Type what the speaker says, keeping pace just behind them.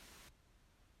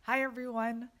Hi,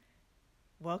 everyone.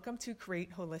 Welcome to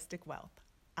Create Holistic Wealth.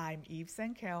 I'm Eve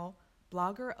Senkel,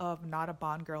 blogger of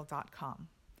notabondgirl.com.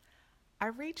 I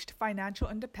reached financial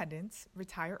independence,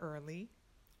 retire early,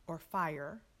 or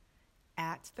FIRE,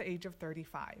 at the age of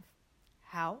 35.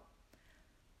 How?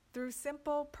 Through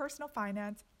simple personal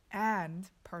finance and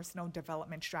personal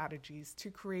development strategies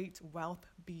to create wealth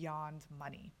beyond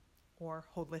money, or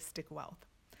holistic wealth.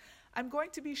 I'm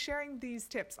going to be sharing these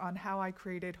tips on how I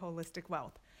created holistic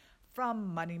wealth,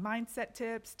 from money mindset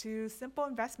tips to simple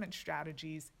investment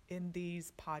strategies in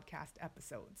these podcast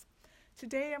episodes.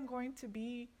 Today, I'm going to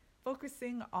be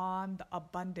focusing on the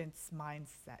abundance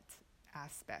mindset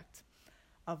aspect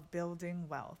of building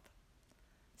wealth.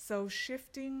 So,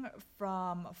 shifting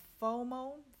from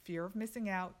FOMO, fear of missing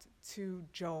out, to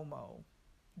JOMO,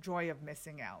 joy of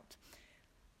missing out.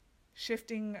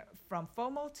 Shifting from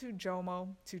FOMO to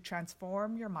JOMO to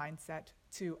transform your mindset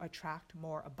to attract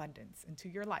more abundance into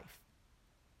your life.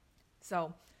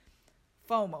 So,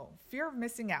 FOMO, fear of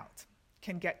missing out,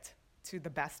 can get to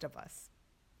the best of us.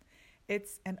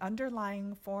 It's an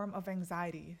underlying form of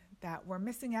anxiety that we're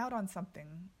missing out on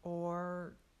something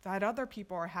or that other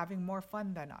people are having more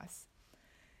fun than us.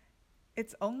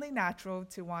 It's only natural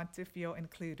to want to feel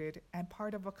included and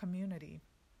part of a community.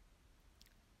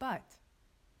 But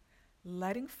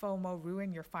letting FOMO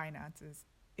ruin your finances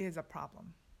is a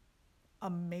problem, a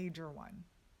major one.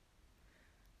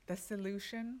 The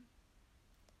solution?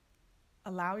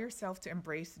 Allow yourself to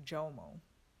embrace JOMO,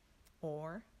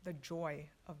 or the joy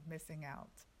of missing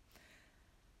out.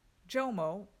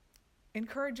 JOMO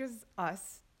encourages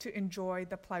us to enjoy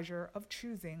the pleasure of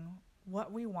choosing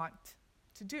what we want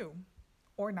to do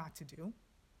or not to do.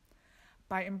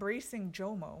 By embracing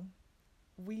JOMO,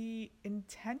 we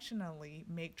intentionally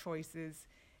make choices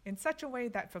in such a way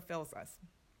that fulfills us.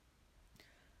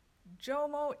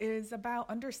 JOMO is about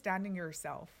understanding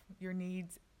yourself, your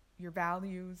needs, your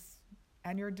values,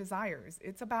 and your desires.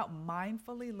 It's about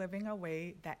mindfully living a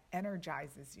way that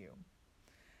energizes you.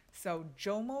 So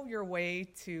JOMO your way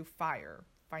to FIRE,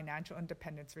 financial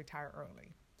independence, retire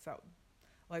early. So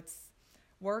let's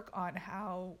work on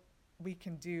how we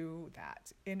can do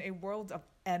that. In a world of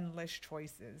endless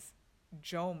choices,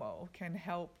 JOMO can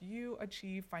help you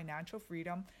achieve financial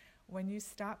freedom when you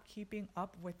stop keeping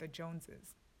up with the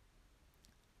Joneses.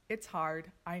 It's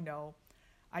hard, I know,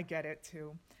 I get it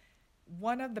too.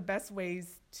 One of the best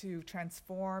ways to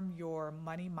transform your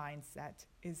money mindset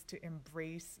is to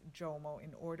embrace JOMO.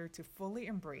 In order to fully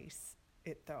embrace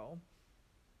it, though,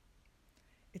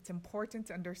 it's important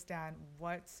to understand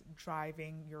what's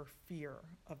driving your fear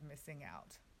of missing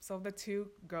out. So the two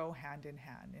go hand in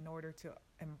hand. In order to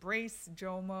embrace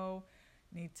JOMO,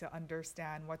 you need to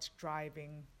understand what's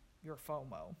driving your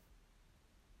FOMO.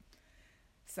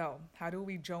 So how do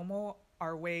we JOMO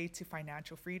our way to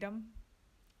financial freedom,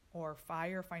 or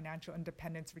FIRE, financial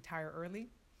independence, retire early?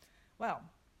 Well,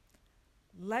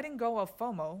 letting go of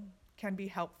FOMO can be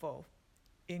helpful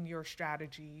in your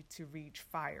strategy to reach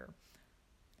FIRE.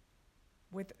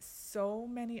 With so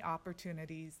many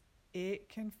opportunities, it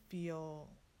can feel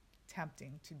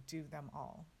tempting to do them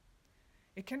all.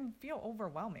 It can feel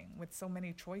overwhelming with so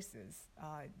many choices.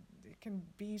 It can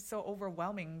be so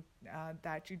overwhelming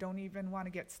that you don't even want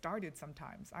to get started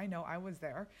sometimes. I know I was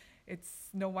there. It's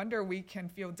no wonder we can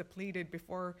feel depleted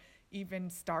before even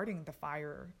starting the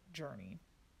FIRE journey.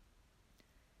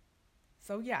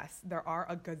 So yes, there are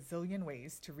a gazillion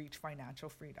ways to reach financial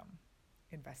freedom.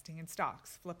 Investing in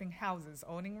stocks, flipping houses,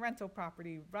 owning rental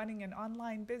property, running an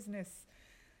online business.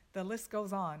 The list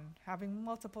goes on, having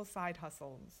multiple side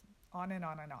hustles, on and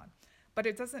on and on. But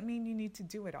it doesn't mean you need to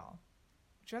do it all.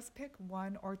 Just pick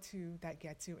one or two that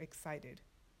gets you excited.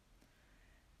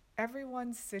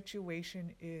 Everyone's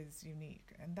situation is unique,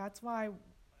 and that's why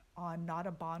on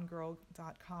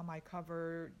notabondgirl.com I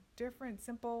cover different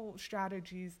simple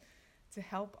strategies to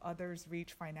help others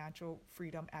reach financial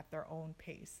freedom at their own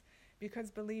pace.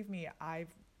 Because believe me,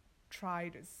 I've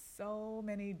tried so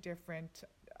many different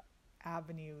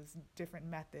avenues, different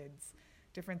methods,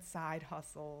 different side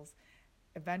hustles,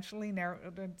 eventually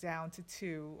narrowed it down to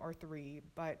 2 or 3,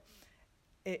 but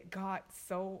it got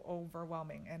so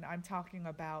overwhelming. And I'm talking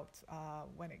about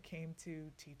when it came to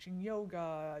teaching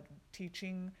yoga,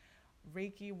 teaching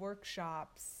Reiki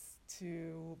workshops,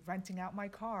 to renting out my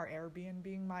car,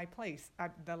 Airbnb my place.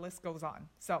 The list goes on.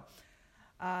 So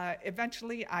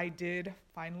eventually I did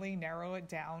finally narrow it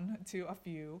down to a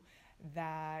few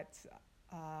that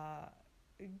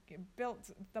built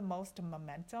the most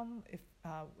momentum,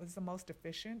 was the most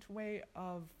efficient way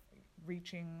of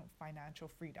reaching financial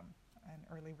freedom and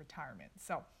early retirement.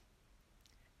 So,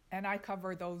 and I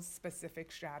cover those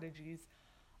specific strategies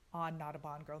on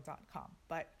notabondgirl.com.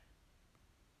 But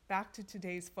back to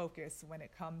today's focus when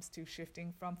it comes to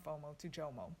shifting from FOMO to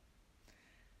JOMO.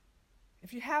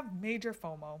 If you have major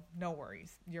FOMO, no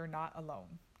worries, you're not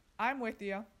alone. I'm with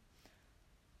you.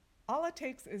 All it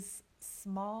takes is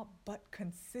small but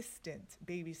consistent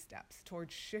baby steps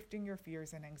towards shifting your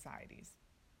fears and anxieties.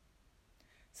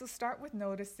 So start with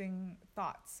noticing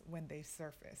thoughts when they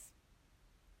surface.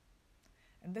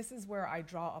 And this is where I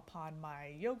draw upon my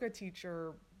yoga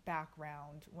teacher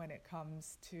background when it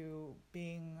comes to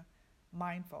being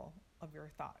mindful of your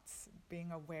thoughts,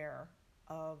 being aware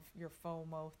of your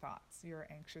FOMO thoughts, your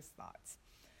anxious thoughts.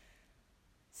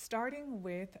 Starting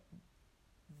with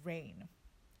RAIN.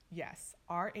 Yes,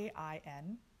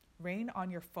 RAIN, rain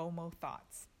on your FOMO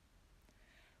thoughts.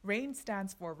 RAIN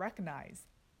stands for recognize,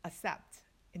 accept,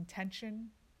 intention,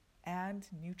 and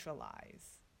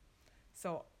neutralize.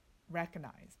 So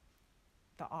recognize,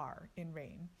 the R in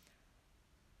RAIN.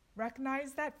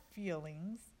 Recognize that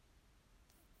feelings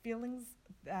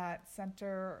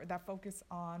that focus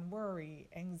on worry,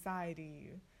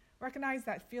 anxiety. Recognize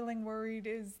that feeling worried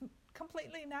is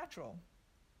completely natural,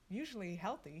 usually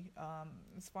healthy,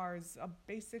 as far as a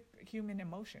basic human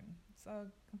emotion. It's a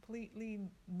completely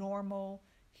normal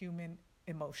human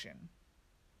emotion.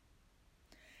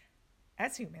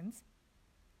 As humans,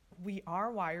 we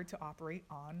are wired to operate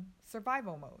on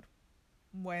survival mode.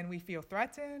 When we feel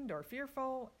threatened or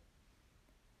fearful,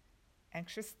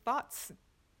 anxious thoughts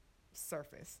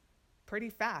surface pretty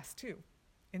fast too,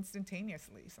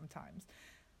 instantaneously sometimes.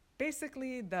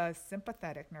 Basically, the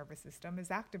sympathetic nervous system is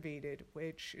activated,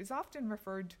 which is often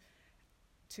referred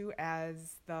to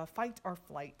as the fight or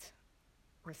flight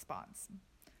response.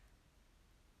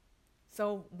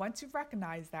 So once you've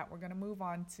recognized that, we're going to move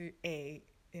on to A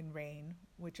in RAIN,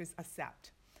 which is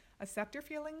accept. Accept your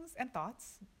feelings and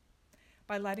thoughts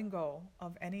by letting go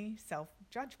of any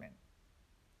self-judgment.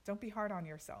 Don't be hard on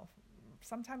yourself.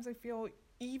 Sometimes I feel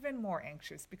even more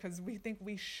anxious because we think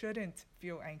we shouldn't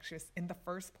feel anxious in the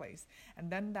first place,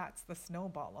 and then that's the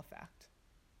snowball effect.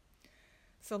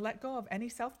 So let go of any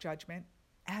self-judgment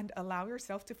and allow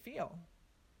yourself to feel.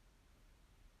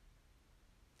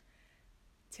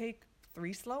 Take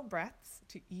 3 slow breaths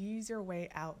to ease your way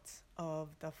out of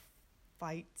the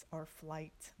fight or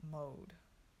flight mode.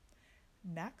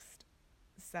 Next,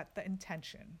 set the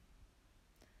intention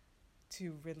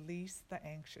to release the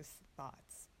anxious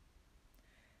thoughts.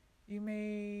 You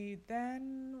may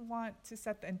then want to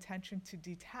set the intention to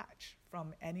detach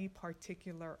from any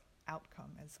particular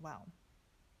outcome as well.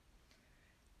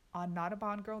 On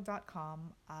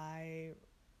notabondgirl.com, I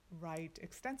write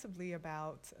extensively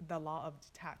about the law of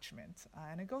detachment,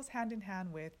 and it goes hand in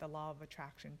hand with the law of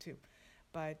attraction too.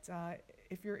 But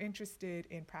if you're interested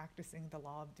in practicing the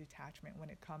law of detachment when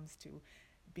it comes to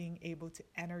being able to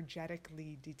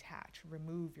energetically detach,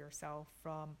 remove yourself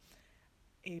from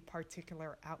a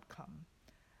particular outcome,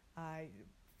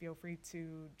 feel free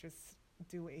to just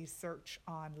do a search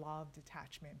on law of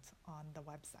detachment on the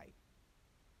website.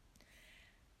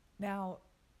 Now,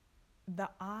 the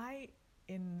I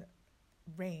in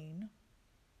RAIN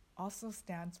also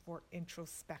stands for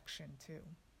introspection too.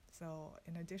 So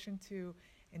in addition to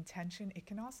intention, it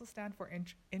can also stand for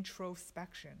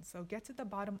introspection. So get to the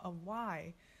bottom of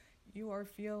why you are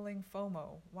feeling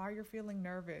FOMO, why you're feeling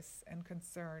nervous and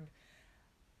concerned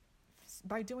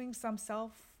by doing some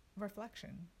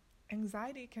self-reflection.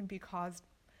 Anxiety can be caused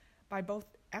by both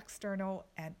external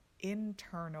and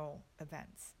internal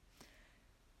events.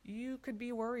 You could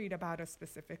be worried about a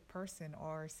specific person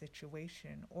or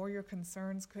situation, or your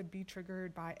concerns could be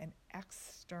triggered by an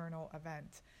external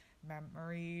event,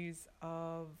 memories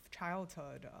of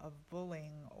childhood, of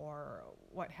bullying, or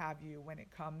what have you when it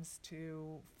comes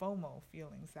to FOMO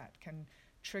feelings that can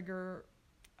trigger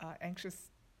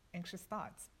anxious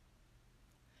thoughts.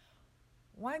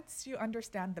 Once you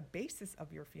understand the basis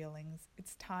of your feelings,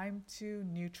 it's time to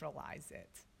neutralize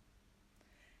it.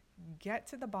 Get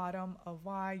to the bottom of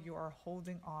why you are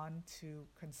holding on to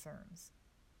concerns.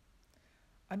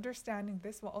 Understanding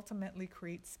this will ultimately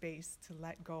create space to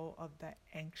let go of the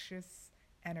anxious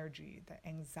energy, the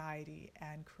anxiety,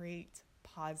 and create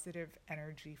positive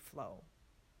energy flow.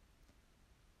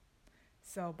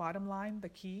 So bottom line, the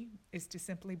key is to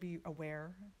simply be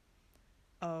aware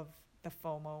of the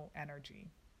FOMO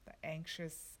energy, the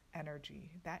anxious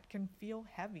energy that can feel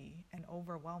heavy and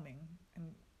overwhelming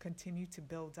and continue to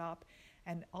build up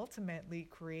and ultimately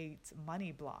create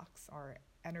money blocks or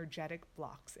energetic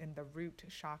blocks in the root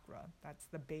chakra. That's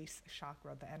the base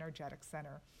chakra, the energetic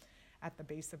center at the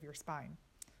base of your spine.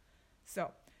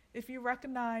 So if you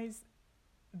recognize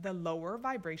the lower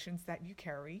vibrations that you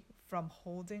carry from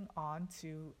holding on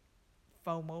to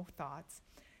FOMO thoughts,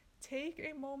 take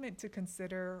a moment to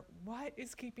consider what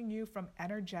is keeping you from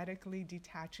energetically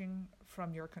detaching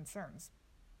from your concerns.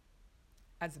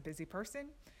 As a busy person,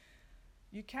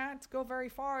 you can't go very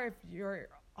far if you're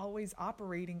always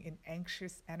operating in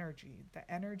anxious energy. The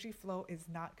energy flow is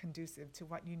not conducive to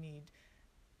what you need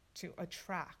to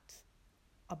attract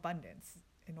abundance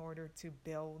in order to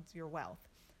build your wealth.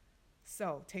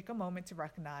 So take a moment to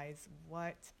recognize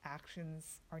what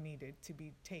actions are needed to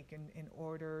be taken in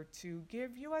order to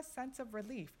give you a sense of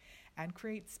relief and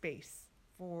create space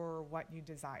for what you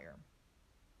desire.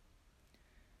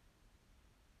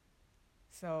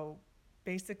 So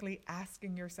basically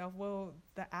asking yourself, will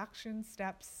the action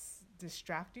steps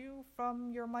distract you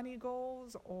from your money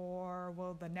goals, or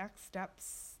will the next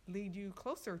steps lead you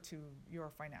closer to your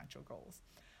financial goals?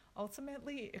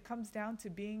 Ultimately, it comes down to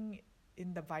being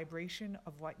in the vibration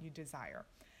of what you desire.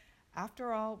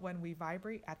 After all, when we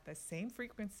vibrate at the same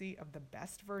frequency of the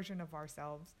best version of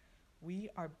ourselves, we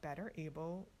are better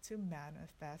able to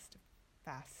manifest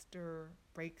faster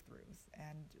breakthroughs.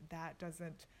 And that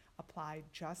doesn't apply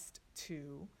just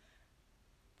to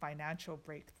financial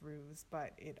breakthroughs,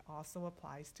 but it also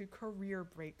applies to career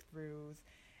breakthroughs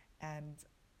and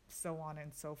so on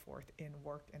and so forth in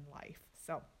work and life.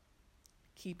 So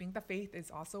keeping the faith is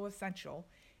also essential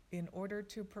in order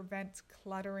to prevent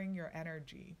cluttering your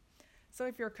energy. So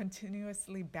if you're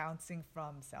continuously bouncing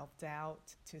from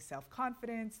self-doubt to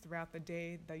self-confidence throughout the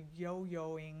day, the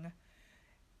yo-yoing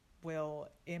will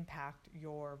impact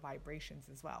your vibrations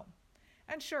as well.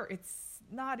 And sure, it's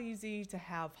not easy to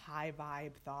have high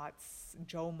vibe thoughts,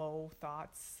 JOMO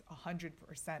thoughts 100%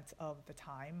 of the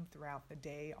time throughout the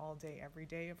day, all day, every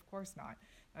day. Of course not.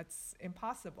 That's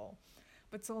impossible.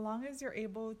 But so long as you're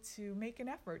able to make an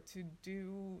effort to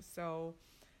do so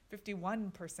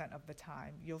 51% of the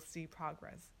time, you'll see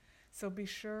progress. So be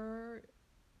sure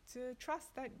to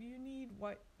trust that you need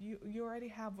what you already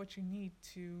have what you need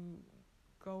to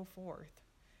go forth,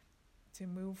 to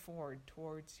move forward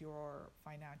towards your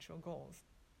financial goals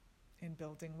in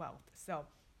building wealth. So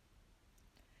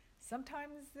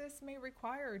sometimes this may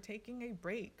require taking a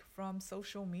break from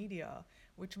social media,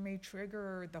 which may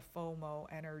trigger the FOMO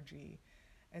energy,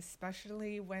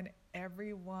 especially when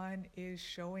everyone is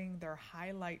showing their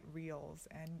highlight reels.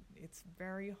 And it's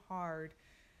very hard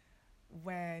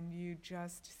when you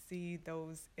just see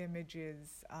those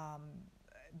images,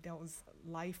 those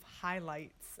life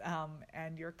highlights,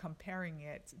 and you're comparing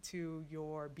it to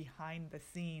your behind the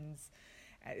scenes.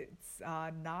 It's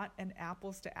not an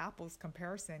apples to apples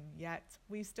comparison, yet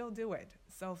we still do it.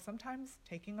 So sometimes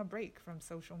taking a break from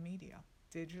social media,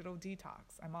 digital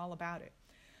detox, I'm all about it.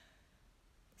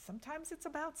 Sometimes it's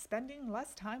about spending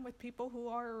less time with people who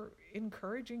are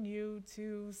encouraging you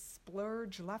to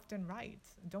splurge left and right.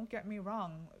 Don't get me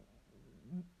wrong,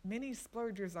 mini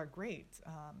splurgers are great,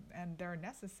 and they're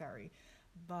necessary.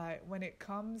 But when it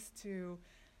comes to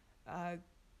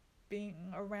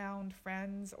being around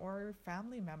friends or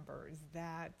family members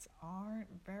that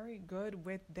aren't very good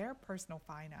with their personal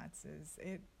finances,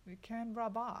 it can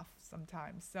rub off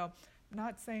sometimes. So I'm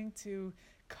not saying to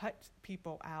cut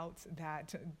people out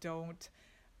that don't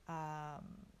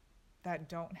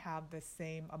have the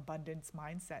same abundance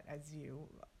mindset as you.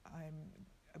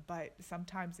 But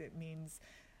sometimes it means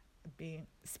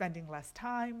spending less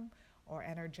time or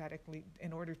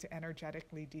in order to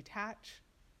energetically detach.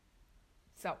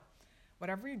 So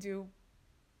whatever you do,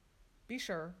 be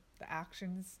sure the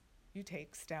actions you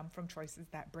take stem from choices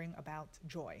that bring about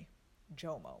joy,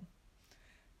 JOMO.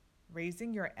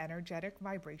 Raising your energetic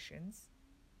vibrations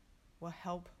will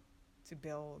help to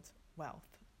build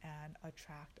wealth and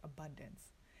attract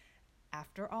abundance.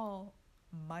 After all,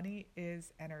 money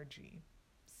is energy.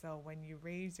 So when you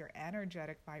raise your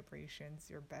energetic vibrations,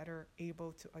 you're better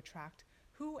able to attract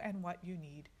who and what you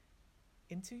need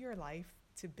into your life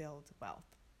to build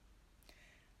wealth.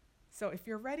 So if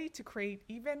you're ready to create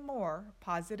even more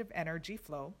positive energy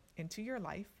flow into your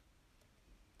life,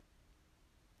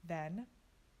 then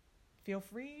feel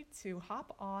free to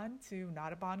hop on to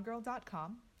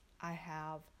notabondgirl.com. I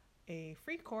have a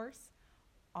free course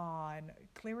on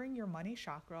clearing your money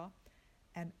chakra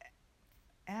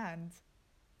and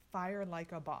Fire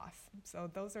Like a Boss. So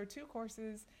those are two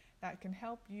courses that can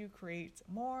help you create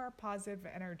more positive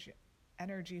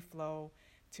energy flow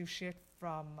to shift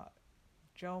from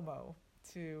JOMO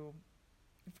to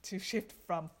shift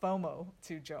from FOMO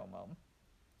to JOMO.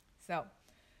 So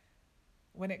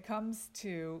when it comes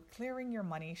to clearing your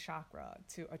money chakra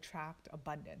to attract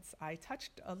abundance, I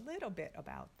touched a little bit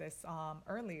about this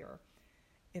earlier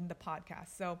in the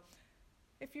podcast. So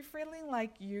if you're feeling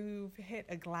like you've hit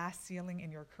a glass ceiling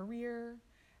in your career,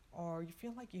 or you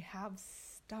feel like you have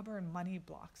stubborn money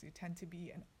blocks. You tend to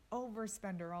be an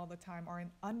overspender all the time or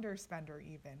an underspender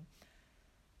even.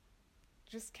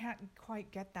 Just can't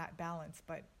quite get that balance.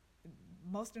 But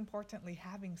most importantly,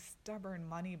 having stubborn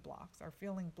money blocks or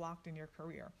feeling blocked in your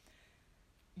career.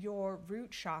 Your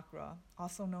root chakra,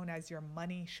 also known as your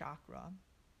money chakra,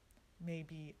 may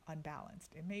be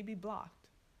unbalanced. It may be blocked.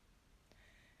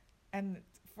 And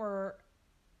for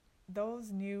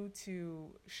those new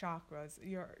to chakras,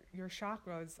 your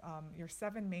chakras, your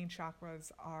seven main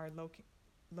chakras are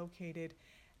located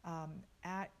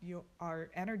at your are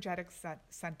energetic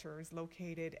centers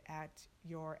located at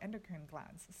your endocrine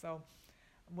glands. So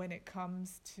when it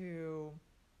comes to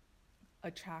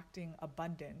attracting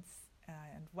abundance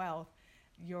and wealth,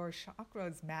 your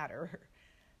chakras matter.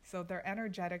 So they're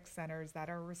energetic centers that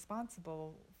are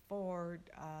responsible for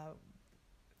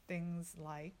things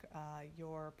like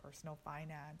your personal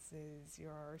finances,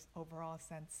 your overall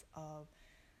sense of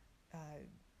uh,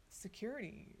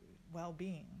 security,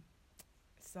 well-being.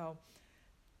 So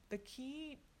the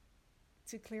key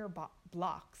to clear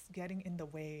blocks getting in the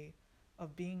way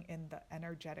of being in the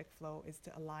energetic flow is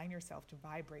to align yourself to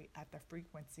vibrate at the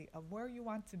frequency of where you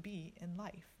want to be in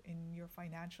life, in your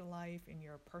financial life, in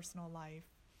your personal life.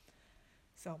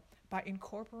 So by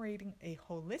incorporating a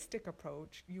holistic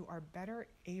approach, you are better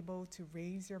able to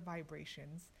raise your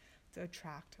vibrations to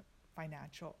attract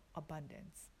financial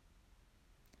abundance.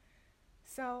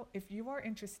 So if you are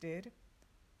interested,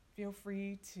 feel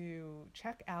free to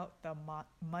check out the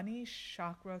Money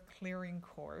Chakra Clearing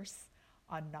course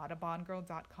on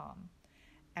notabondgirl.com.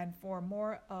 And for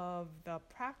more of the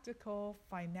practical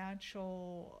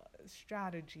financial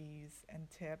strategies and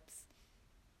tips,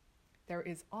 there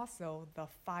is also the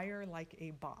Fire Like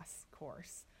a Boss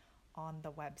course on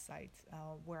the website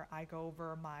where I go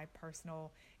over my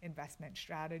personal investment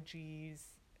strategies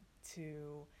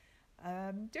to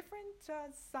different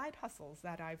side hustles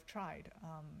that I've tried.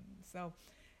 So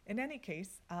in any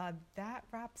case, that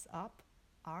wraps up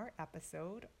our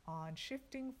episode on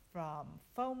shifting from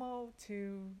FOMO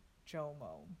to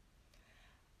JOMO.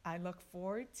 I look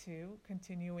forward to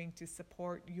continuing to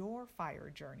support your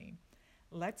FIRE journey.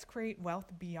 Let's create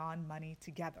wealth beyond money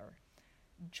together.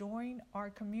 Join our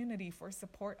community for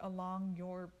support along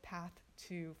your path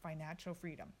to financial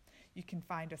freedom. You can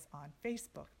find us on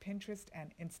Facebook, Pinterest,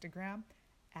 and Instagram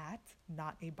at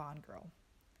Not a Bond Girl.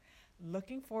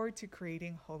 Looking forward to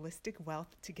creating holistic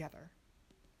wealth together.